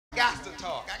got to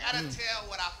talk. I got to tell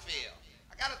what I feel.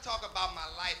 I got to talk about my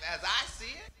life as I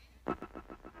see it.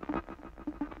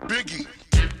 Biggie.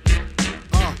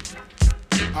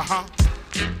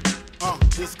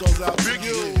 This goes out to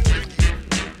you.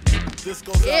 This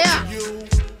goes out to you,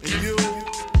 and you,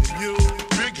 and you,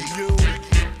 Biggie. and you.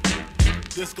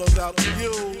 This goes out to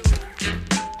you.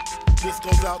 This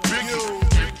goes out to you.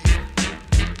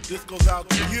 This goes out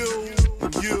to you,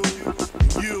 and you,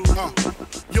 and you.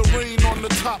 Your reign on the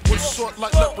top was short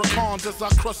like leprechauns as I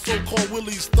crush so-called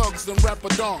willies, thugs, and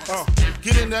rapadons.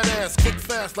 Get in that ass quick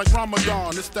fast like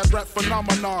Ramadan. It's that rap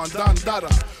phenomenon, Don Dada.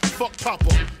 Fuck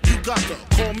Papa, you got to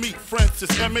call me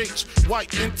Francis M.H.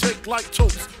 White intake like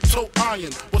toast, toe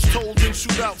iron. Was told in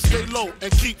shootout, stay low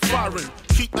and keep firing.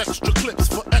 Keep extra clips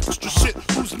for extra shit.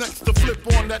 Who's next to flip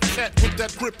on that cat with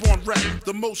that grip on rap?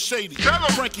 The most shady,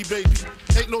 Frankie baby.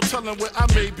 Ain't no telling where I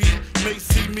may be. May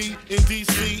see me in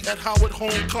D.C. at Howard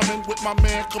Homecoming with my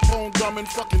man Capone drumming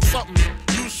fucking something.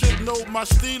 You should know my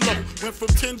stilo. Went from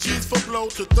 10 G's for blow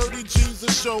to 30 G's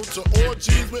a show to all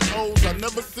G's with O's I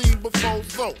never seen before.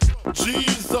 So,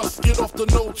 Jesus, get off the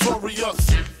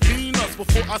notorious. Mean us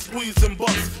before I squeeze and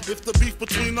bust. If the beef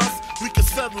between us, we can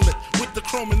settle it with the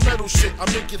chrome and metal shit. I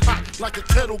make it hot like a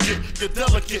kettle get. You're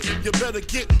delicate, you better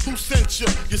get who sent you.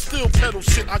 You still pedal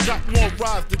shit. I got more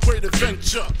rides, the great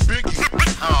adventure. Biggie.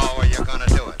 How are you gonna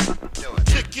do it? Do it.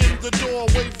 Kick in the door,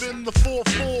 waving the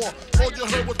 4-4. All you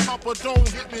heard was Papa, don't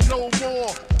hit me no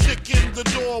more. Kick in the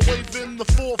door, waving the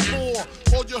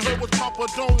 4-4. All you heard was Papa,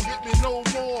 don't hit me no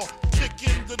more. Kick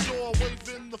in the door,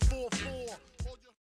 waving the 4-4.